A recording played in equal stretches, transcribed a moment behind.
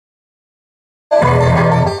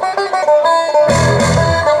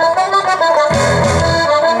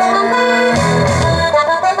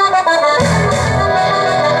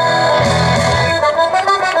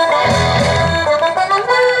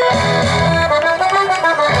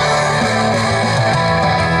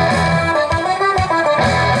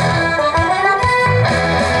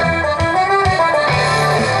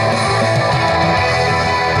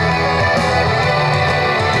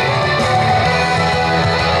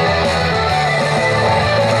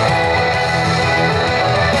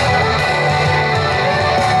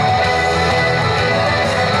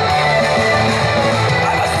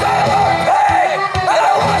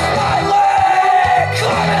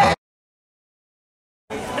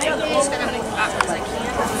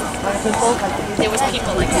There was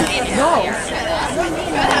people like standing out here.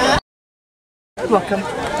 Welcome.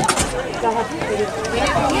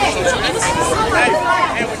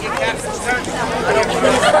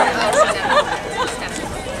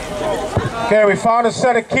 Okay, we found a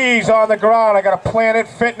set of keys on the ground. I got a Planet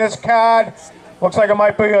Fitness card. Looks like it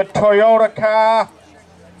might be a Toyota car.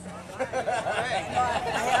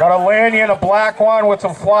 Got a lanyard, a black one with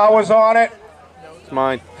some flowers on it. It's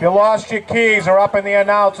mine. If you lost your keys, they're up in the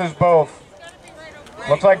announcer's booth.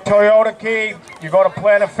 Looks like Toyota key. You go to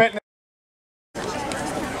Planet Fitness.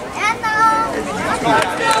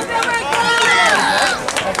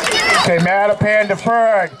 Okay, Mattapan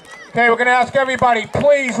deferred. Okay, we're going to ask everybody,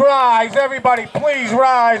 please rise. Everybody, please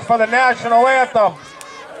rise for the national anthem.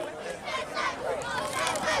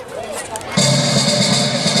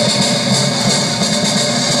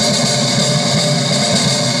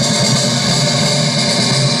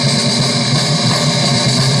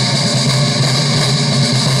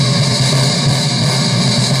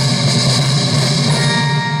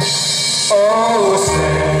 Oh,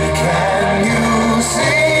 say, can you see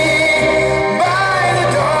by the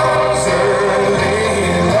dawn's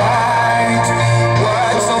early light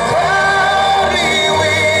what so proudly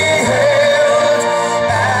we hailed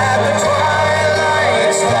at the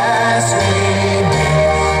twilight's last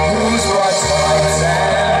gleaming, whose broad spikes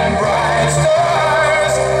and bright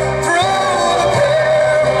stars through the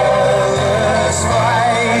perilous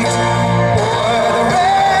fight o'er the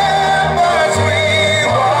ramparts we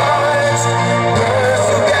watched.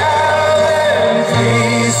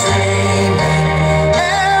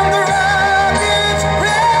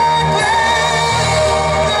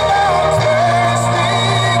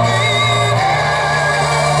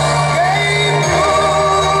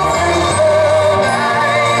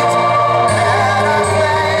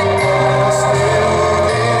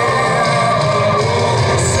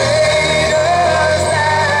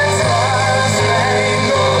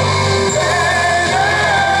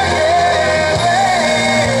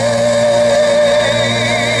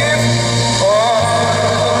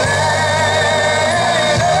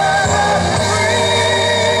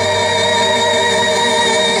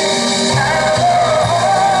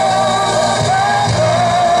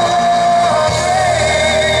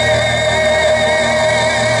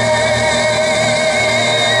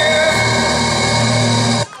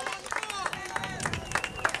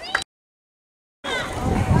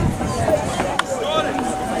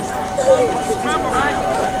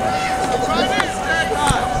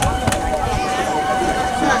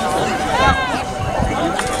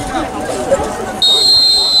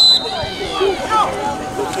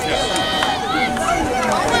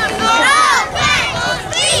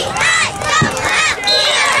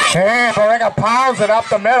 And Billerica pounds it up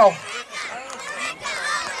the middle.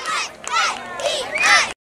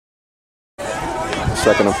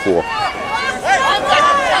 Second and 4.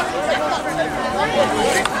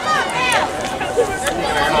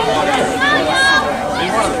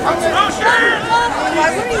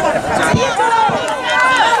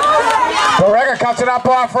 Billerica cuts it up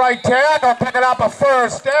off right tackle, picking up a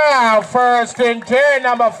first down. First and 10,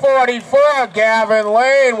 number 44, Gavin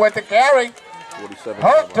Lane with the carry.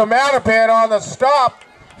 Hook to Mattapan on the stop.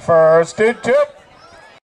 First and 2.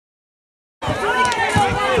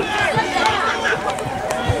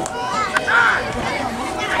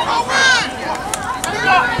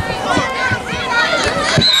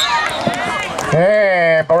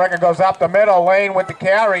 And Billerica goes up the middle, Lane with the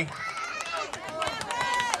carry.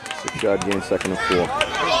 6-yard gain, second and 4.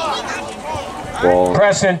 Ball.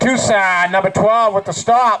 Preston Tucson, number 12 with the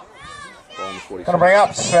stop. Going to bring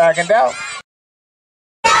up second down.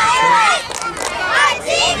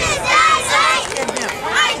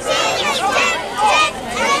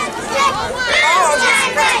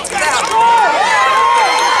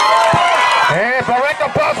 And Billerica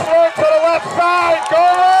bustling to the left side. Go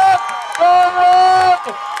on!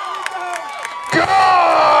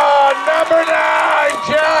 Gone! Number 9,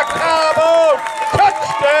 Jack Cabo.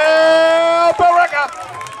 Touchdown, Billerica.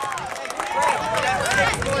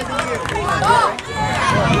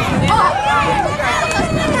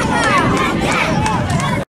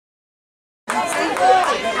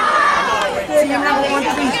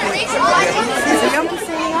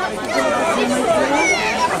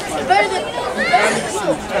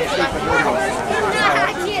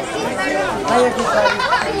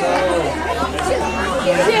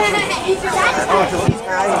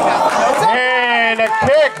 And a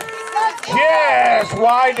kick just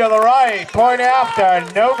wide to the right. Point after,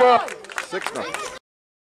 no good. 6-0.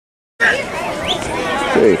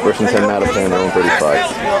 Okay, first and 10, Mattapan, their own 35.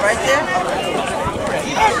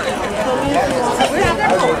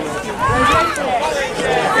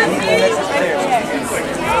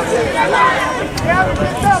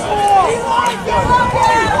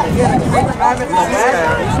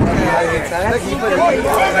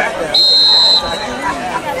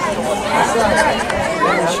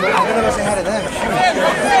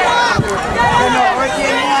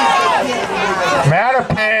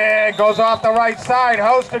 Mattapan goes off the right side.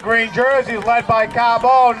 Host of green jerseys led by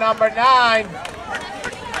Cabo, number 9.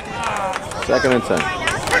 2nd and 10.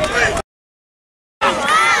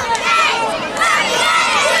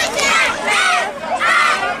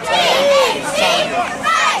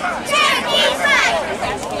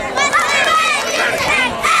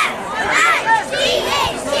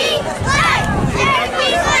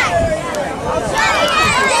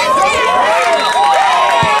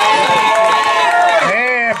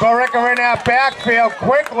 Billerica in that backfield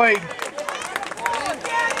quickly.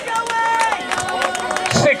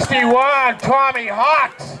 61, Tommy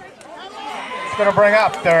Hawks. It's going to bring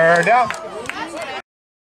up 3rd down.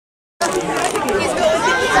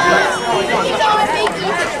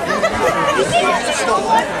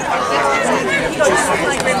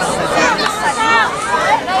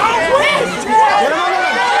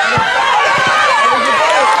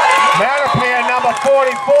 Mattapan, number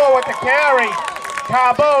 44 with the carry.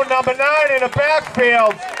 Cabo, number 9 in the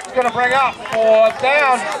backfield. It's going to bring up 4th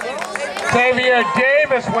down. Xavier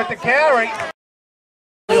Davis with the carry.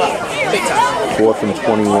 4th and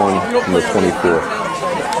 21 from the 24.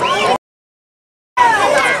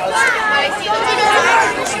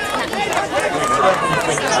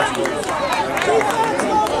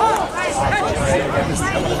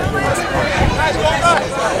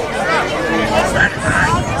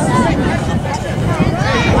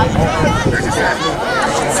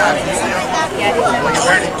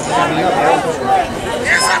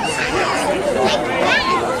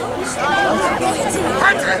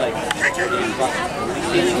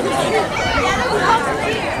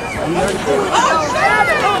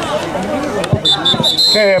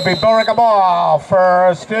 Okay, it'll be Billerica ball,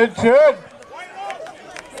 1st and 10.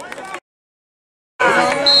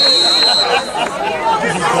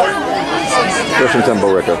 First and 10,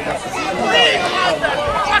 Billerica.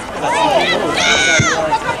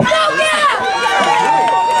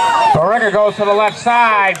 Billerica goes to the left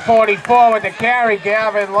side. 44 with the carry,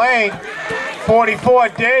 Gavin Lane. 44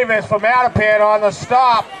 Davis from Mattapan on the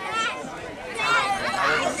stop.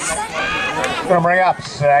 Gonna bring up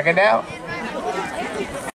 2nd down.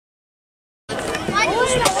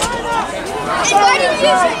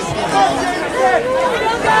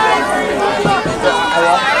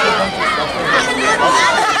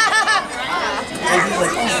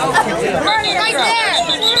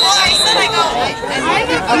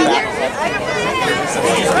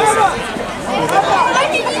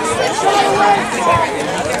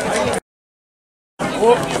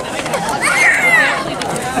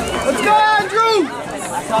 Let's go, Andrew!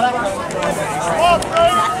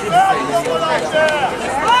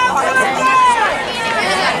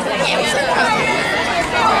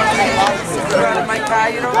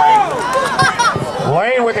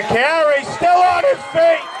 Lane with the carry, still on his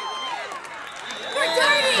feet.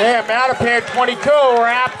 Yeah, Mattapan 22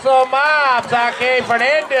 wraps them up. Zake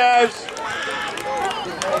Fernandez.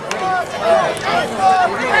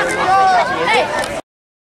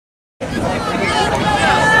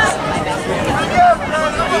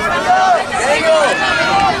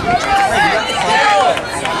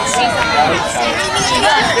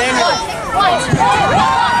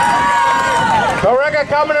 Billerica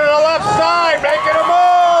coming to the left side, making a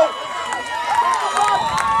move.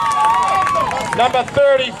 Number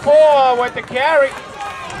 34 with the carry.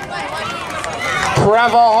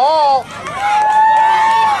 Trevor Hall.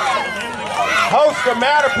 Host of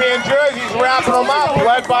Mattapan jerseys wrapping them up,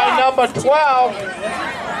 led by number 12.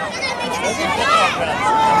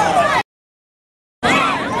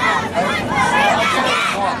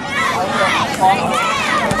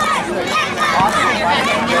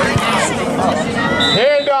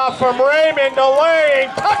 Handoff from Raymond to Lane.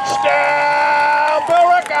 Touchdown,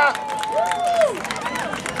 Billerica.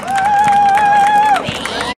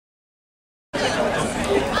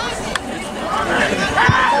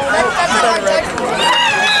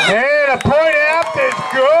 And a point after is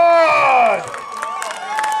good.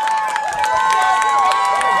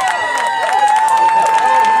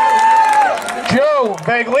 Joe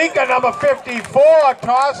Billerica, number 54,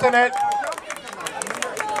 tossing it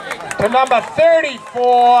to number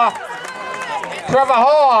 34, Trevor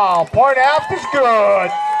Hall. Point after is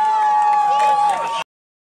good.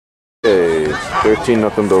 Okay,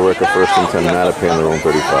 13-0 Billerica, 1st and 10, Mattapan, their own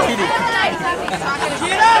 35.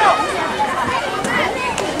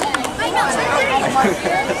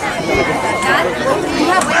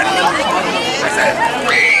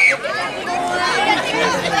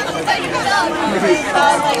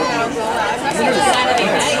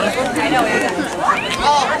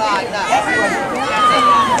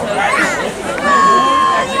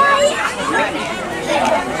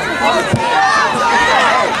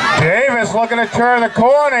 Davis looking to turn the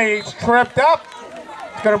corner. He's tripped up.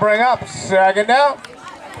 It's going to bring up second down.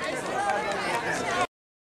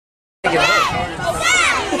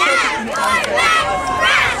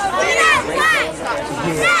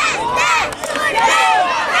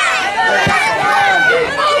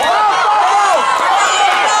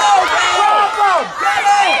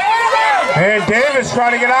 And Davis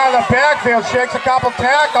trying to get out of the backfield, shakes a couple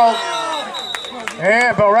tackles.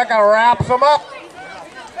 And Billerica wraps him up.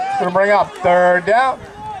 It's going to bring up third down.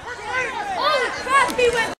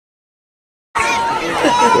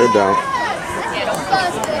 They're down.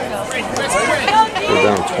 They're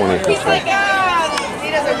down 20%.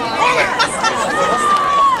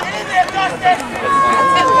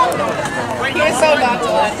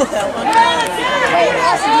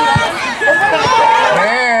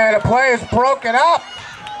 And the play is broken up.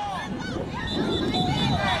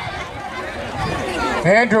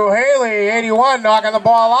 Andrew Haley, 81, knocking the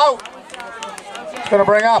ball out. It's going to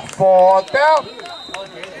bring up fourth down.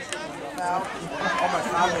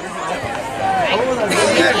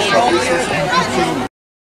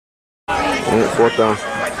 Fourth down.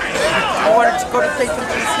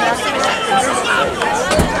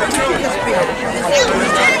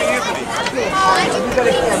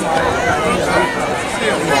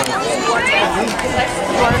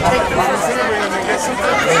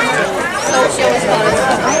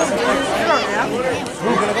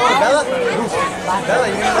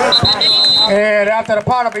 And after the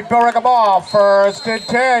punt, it'll be Billerica ball, first and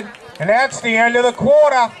 10. And that's the end of the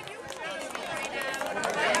quarter.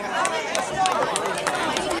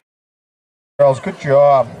 Girls, good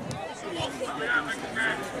job.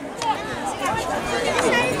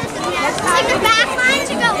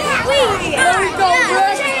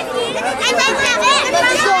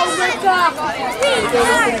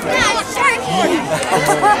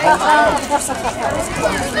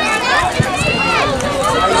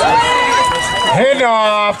 Hit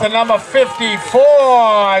off the number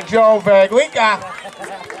 54, Joe Billerica.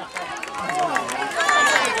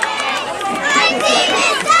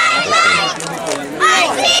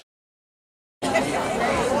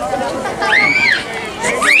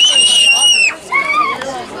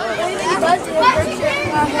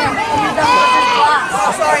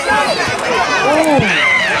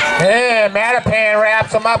 And Mattapan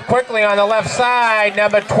wraps him up quickly on the left side.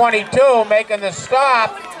 Number 22 making the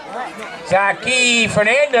stop. Zaki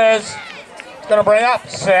Fernandez is going to bring up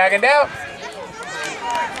second down.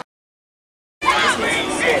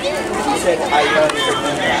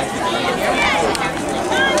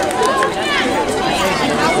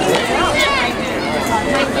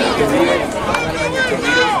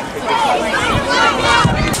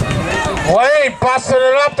 Wade busting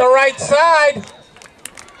it up the right side.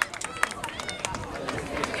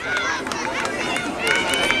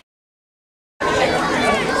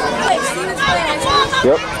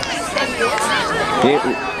 Yep.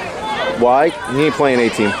 Why? He ain't playing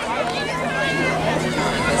 18.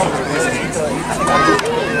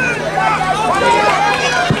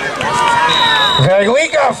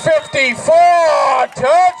 Billerica 54,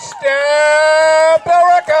 touchdown,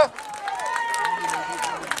 Billerica.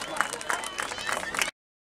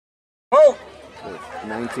 Oh.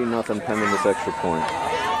 19-0 pending this extra point.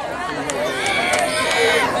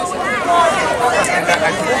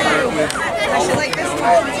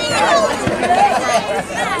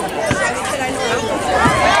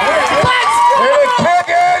 And the kick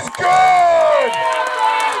is good!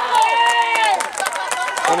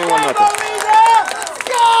 21-0.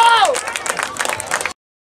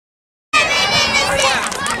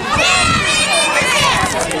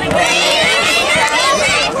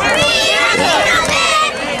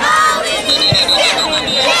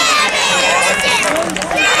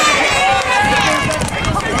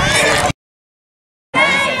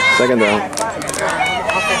 Second down.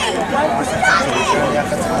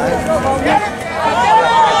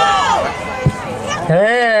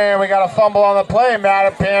 And we got a fumble on the play.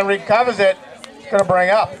 Mattapan recovers it. It's going to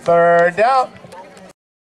bring up third down.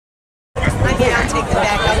 I'll take it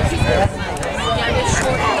back.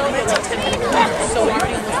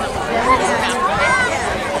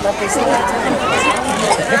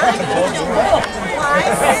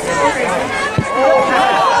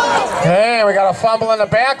 Hey, we got a fumble in the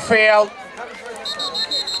backfield.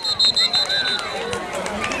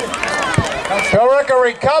 Billerica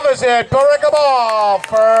recovers it. Billerica ball.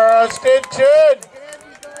 First and 10.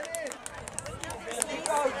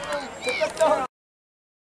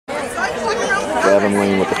 Gavin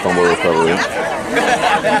Lane with the fumble recovery.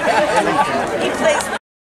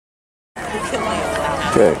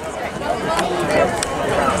 Okay.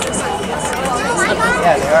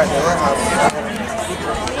 Yeah, they are. They were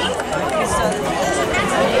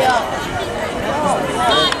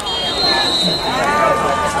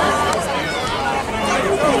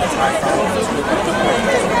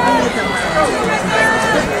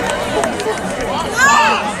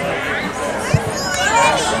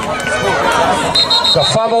The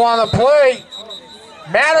fumble on the plate.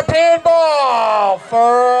 Mattapan ball.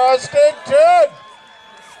 First and 10.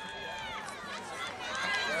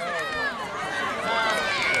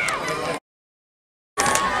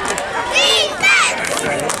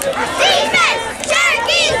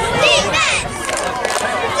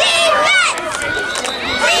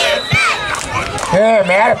 Here,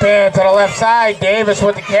 Mattapan to the left side. Davis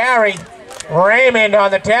with the carry. Raymond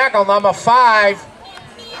on the tackle, number 5.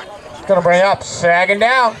 Gonna bring up, sagging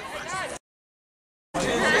down. Mattapan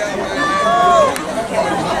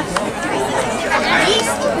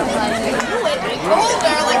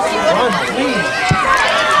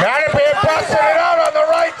busting it out on the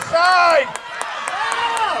right side.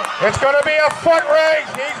 It's gonna be a foot race.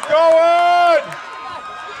 He's going.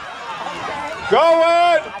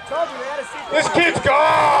 Going. This kid's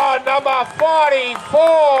gone. Number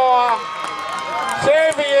 44.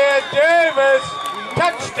 Xavier Davis.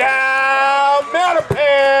 Touchdown,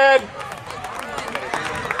 Mattapan!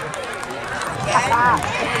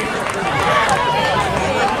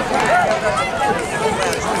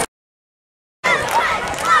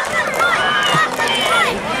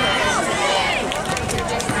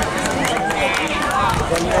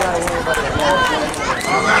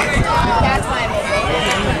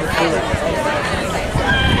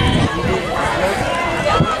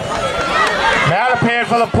 Mattapan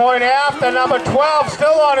for the point after, number 12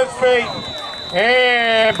 still on his feet.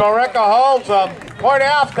 And Billerica holds him. Point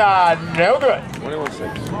after, no good.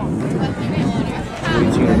 21-6.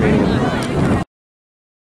 18 remaining.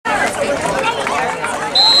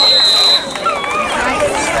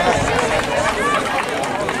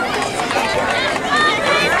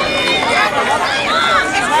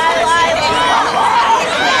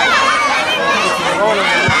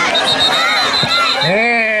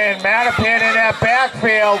 And Mattapan in that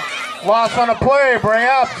backfield. Loss on the play, bring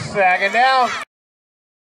up, sagging down.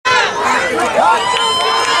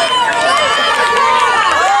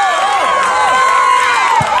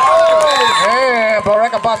 And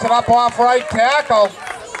Billerica busted up off right tackle.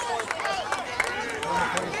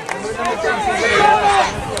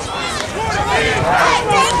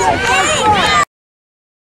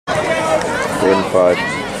 Third and 5.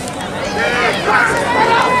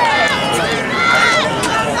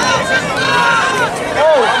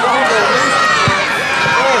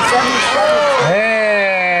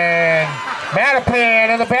 And Mattapan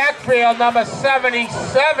in the backfield, number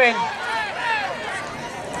 77.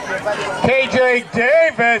 KJ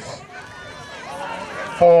Davis.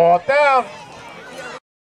 4th down.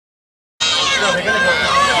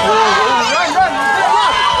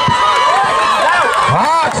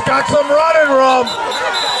 Hawks got some running room.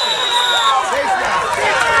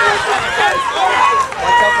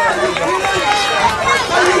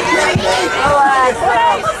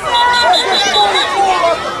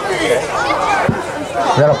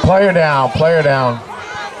 Got a player down, player down.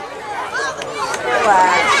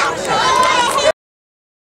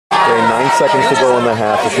 Okay, 9 seconds to go in the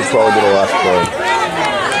half. This should probably be the last play.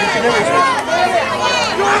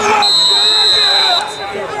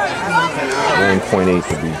 9.8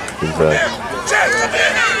 to be exact.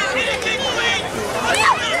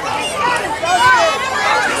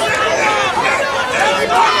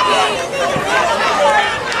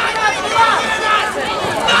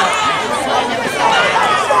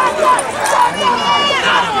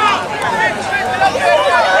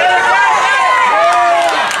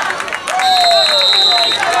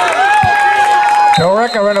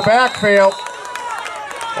 Billerica in the backfield.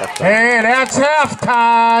 And that's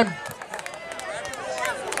halftime.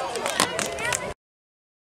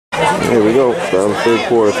 Here we go. Start of the third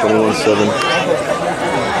quarter, 21-7.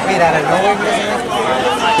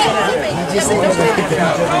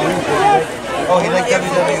 Oh, he liked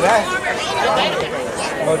WWF?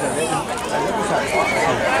 Oh,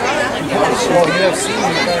 UFC.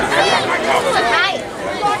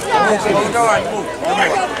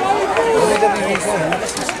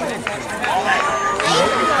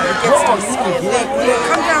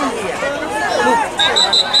 Come down here.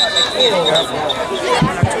 Look.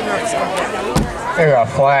 They got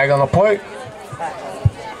a flag on the plate.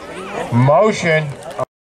 Motion. Listen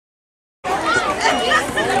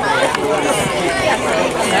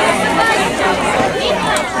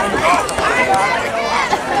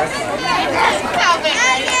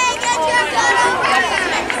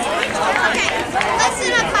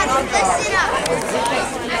up, honey. Listen up.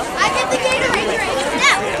 I get the Gatorade drink.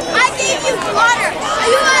 Now, I gave you water.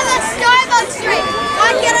 You have a Starbucks drink.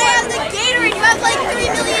 Why can't I have the Gatorade? You have like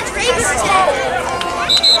 3 million drinks today.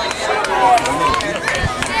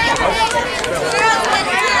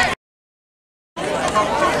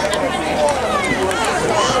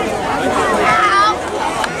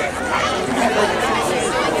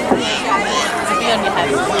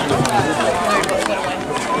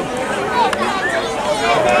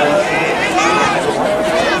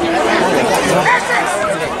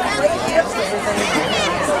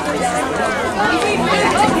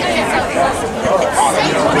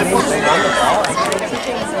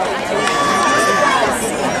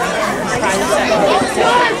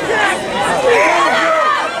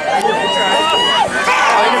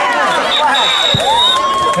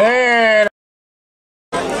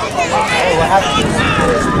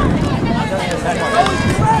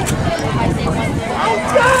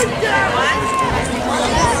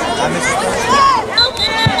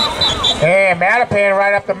 Hey, Mattapan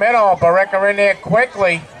right up the middle. Billerica in there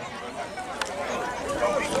quickly.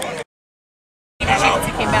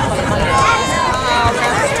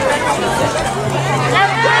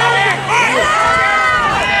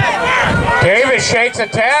 Davis shakes a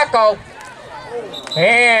tackle.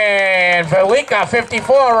 And Billerica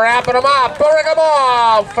 54 wrapping them up. Billerica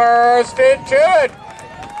ball. First and 10.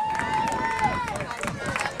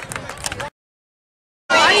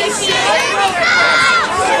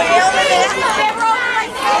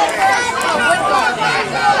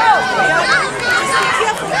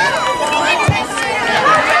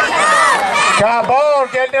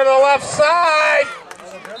 Carbone getting to the left side.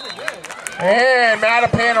 And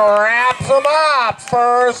Mattapan wraps them up.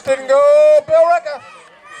 First and goal, Billerica.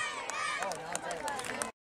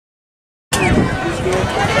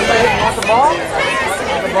 Want the ball?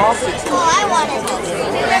 Want the ball? Oh, I want it.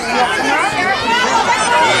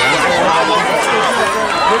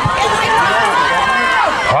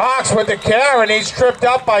 Hawks with the carry, and he's tripped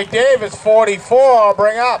up by Davis. 44,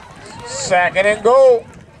 bring up. Second and goal.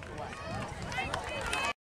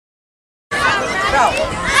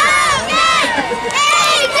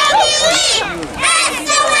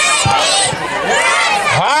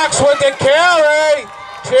 Hawks with the carry.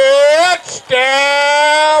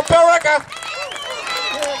 Touchdown, Billerica.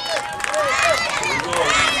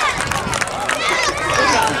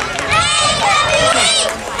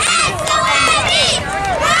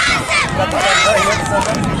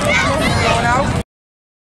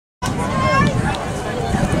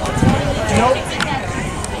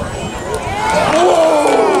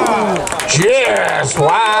 Just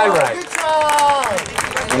wide right.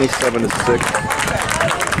 27-6.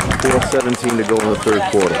 4:17 to go in the third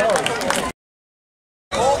quarter.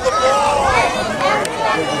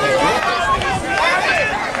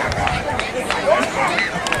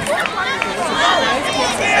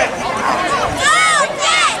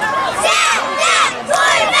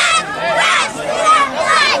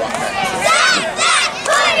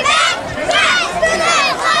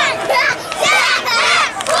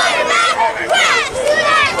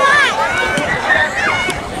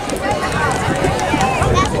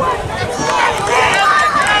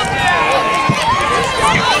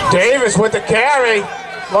 Davis with the carry,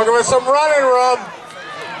 looking for some running room.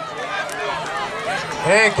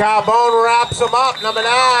 And Carbone wraps him up, number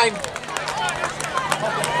 9.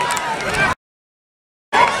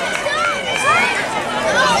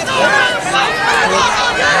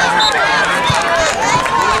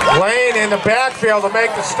 Lane in the backfield to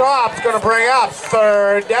make the stop. It's going to bring up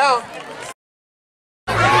third down.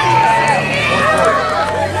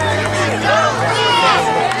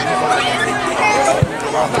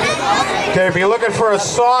 Okay, be looking for a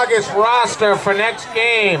Saugus roster for next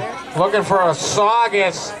game. Looking for a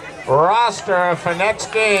Saugus roster for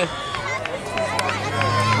next game.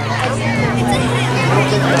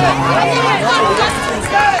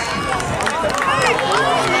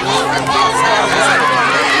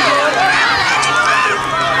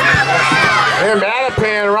 Here,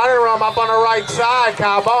 Mattapan running room up on the right side.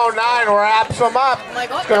 Carbone 9 wraps him up.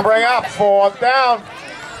 It's going to bring up fourth down.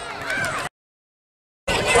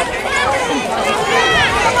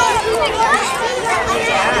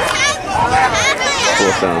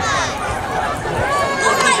 Fourth down.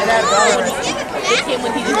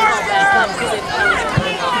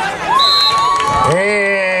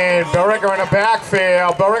 And Billerica in the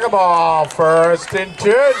backfield. Billerica ball, 1st and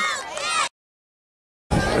 10.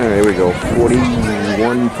 Here we go.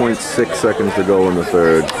 41.6 seconds to go in the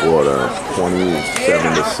third quarter.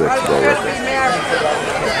 27-6, Billerica.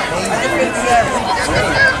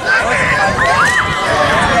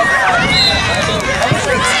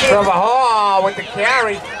 Trevor Hall with the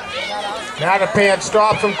carry. Mattapan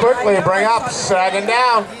stops him quickly. Bring up 2nd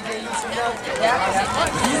down.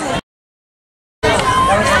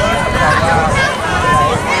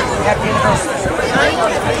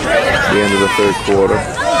 The end of the third quarter. I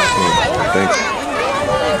think.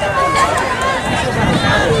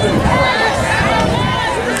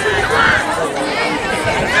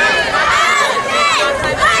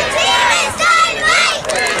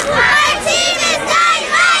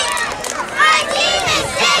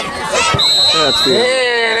 That's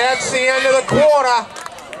the end of the quarter.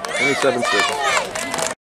 27 seconds.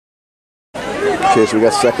 Okay, so we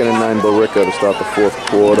got 2nd and 9 Billerica to start the 4th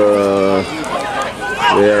quarter.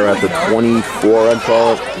 They're at the 24, I'd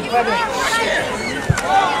call it.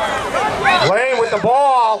 Lane with the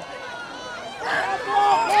ball.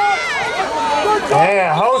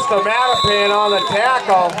 Yeah, host of Mattapan on the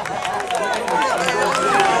tackle.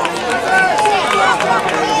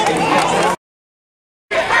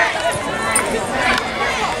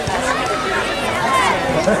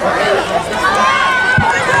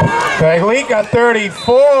 Billerica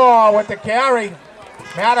 34 with the carry.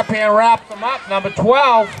 Mattapan wraps them up, number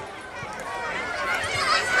 12.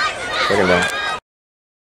 2nd down.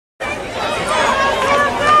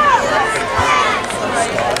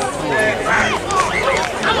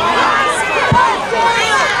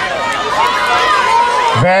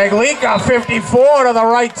 Billerica 54 to the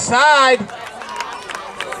right side.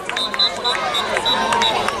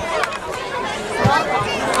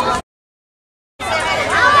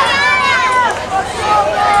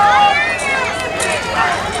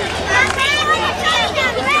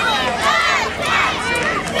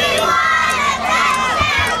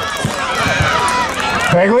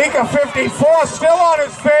 Billerica 54 still on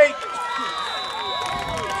his feet.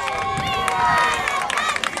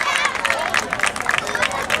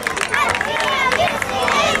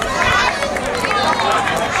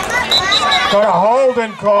 Got a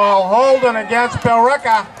holding call. Holding against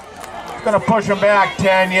Billerica. It's going to push him back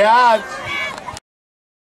 10 yards.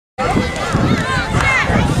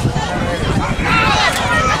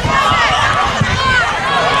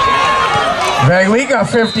 Billerica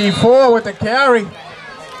 54 with the carry.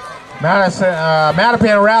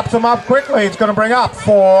 Mattapan wraps him up quickly. It's going to bring up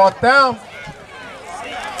 4th down.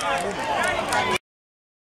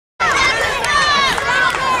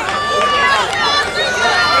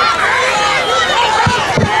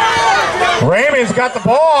 Raymond's got the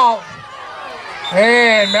ball.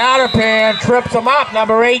 And Mattapan trips him up,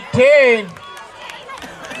 number 18.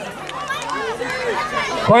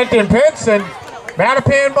 Quentin Pinson.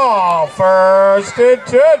 Mattapan ball, 1st and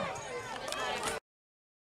 10.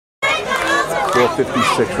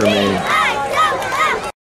 4:56 remaining.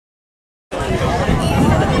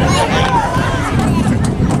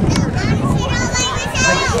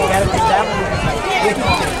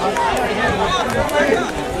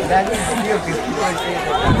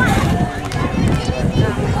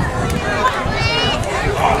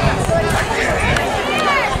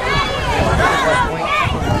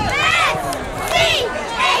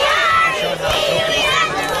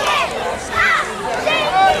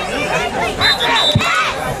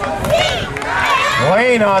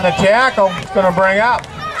 Lane on the tackle. It's going to bring up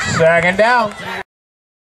 2nd down.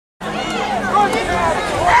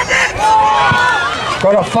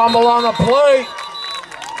 Got a fumble on the plate.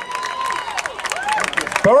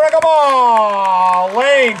 Billerica ball.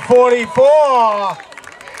 Lane 44.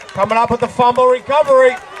 Coming up with the fumble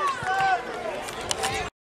recovery.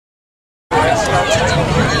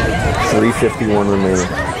 3:51 remaining.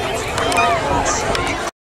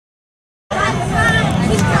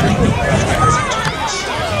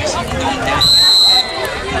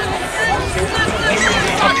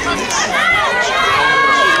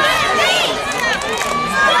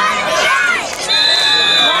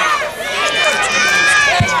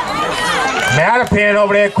 Mattapan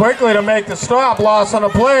over there quickly to make the stop. Loss on the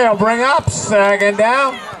play. Will bring up 2nd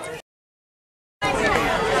down.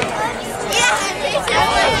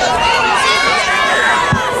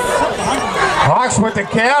 Hawks with the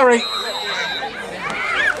carry.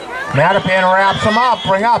 Mattapan wraps him up.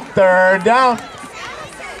 Bring up 3rd down.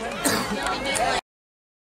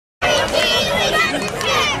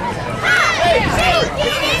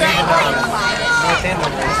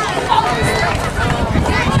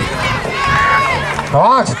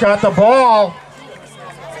 Hawks got the ball.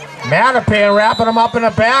 Mattapan wrapping them up in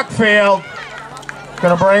the backfield.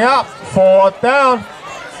 Gonna bring up 4th down.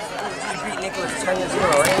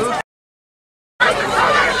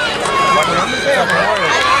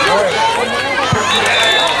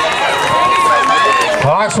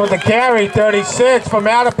 Hawks with the carry, 36 for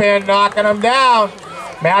Mattapan, knocking them down.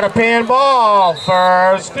 Mattapan ball,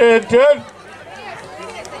 1st and 10.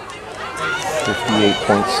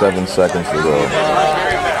 58.7 seconds to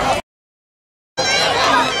go.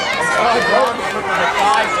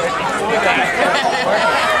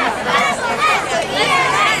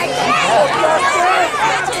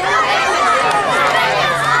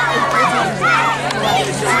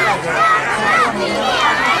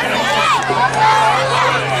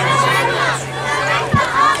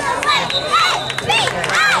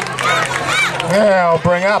 Yeah, we'll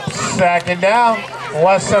bring up 2nd down.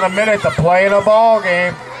 Less than a minute to play in a ball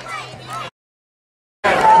game.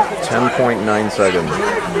 10.9 seconds.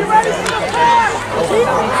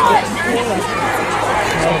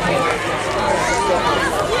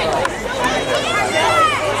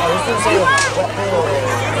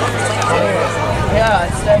 Yeah,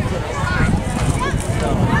 it's like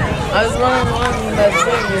I was running along that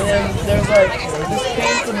thing and then there's like this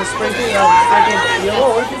came from the sprinkler on the freaking field.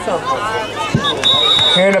 Oh, where'd you come from?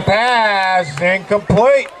 And the pass,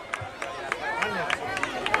 incomplete.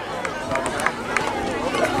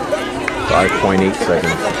 5.8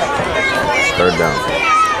 seconds. 3rd down.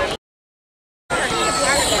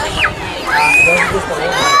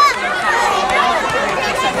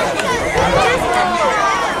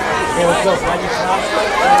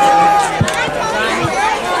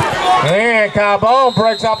 And Carbone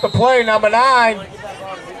breaks up the play, number 9.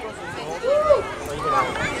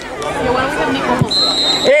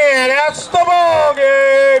 And that's the ball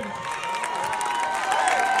game.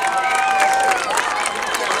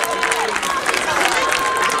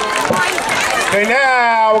 Okay,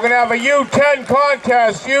 now we're going to have a U10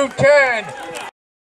 contest. U10